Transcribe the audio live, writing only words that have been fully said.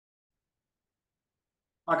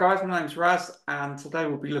Hi guys, my name's Raz, and today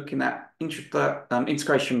we'll be looking at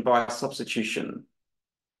integration by substitution.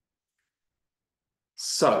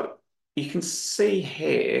 So you can see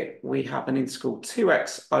here we have an integral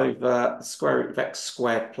 2x over the square root of x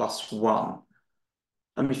squared plus 1.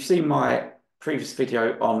 And if you've seen my previous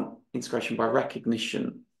video on integration by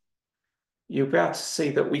recognition, you'll be able to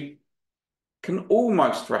see that we can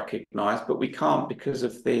almost recognize, but we can't because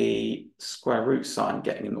of the square root sign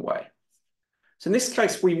getting in the way. So in this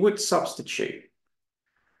case, we would substitute.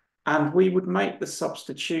 And we would make the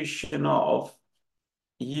substitution of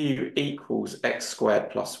u equals x squared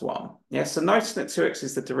plus 1. Yeah, so notice that 2x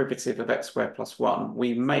is the derivative of x squared plus 1.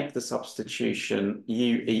 We make the substitution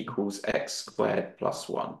u equals x squared plus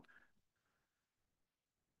 1.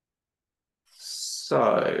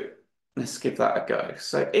 So let's give that a go.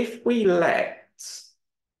 So if we let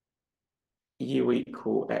u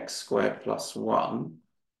equal x squared plus 1,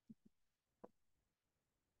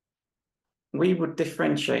 we would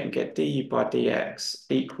differentiate and get du by dx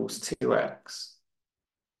equals 2x.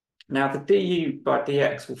 Now, the du by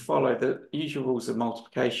dx will follow the usual rules of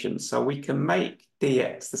multiplication, so we can make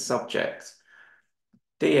dx the subject.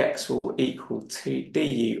 Dx will equal to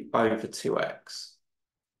du over 2x.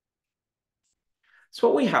 So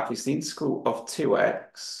what we have is the integral of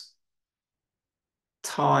 2x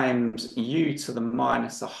times u to the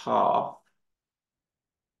minus a half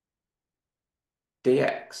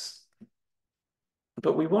dx.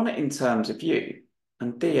 But we want it in terms of u,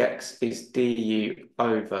 and dx is du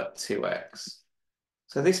over 2x.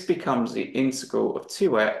 So this becomes the integral of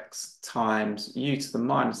 2x times u to the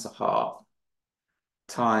minus a half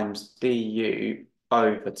times du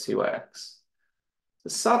over 2x. So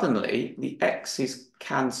suddenly the x's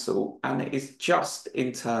cancel and it is just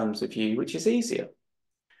in terms of u, which is easier.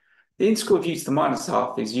 The integral of u to the minus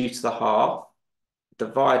half is u to the half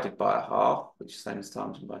divided by a half, which is the same as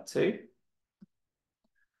times by 2.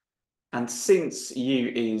 And since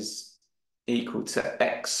u is equal to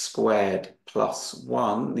x squared plus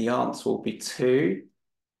 1, the answer will be 2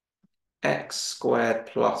 x squared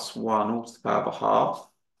plus 1 all to the power of a half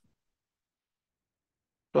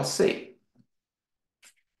plus c.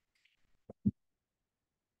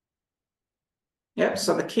 Yep,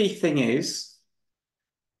 so the key thing is,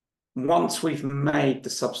 once we've made the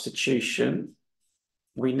substitution,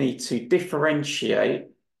 we need to differentiate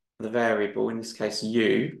the variable, in this case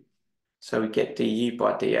u, so we get du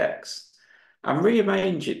by dx, and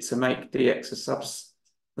rearrange it to make dx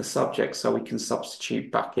the subject so we can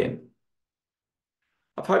substitute back in.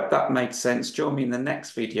 I hope that made sense. Join me in the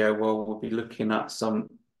next video where we'll be looking at some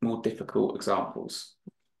more difficult examples.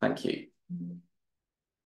 Thank you.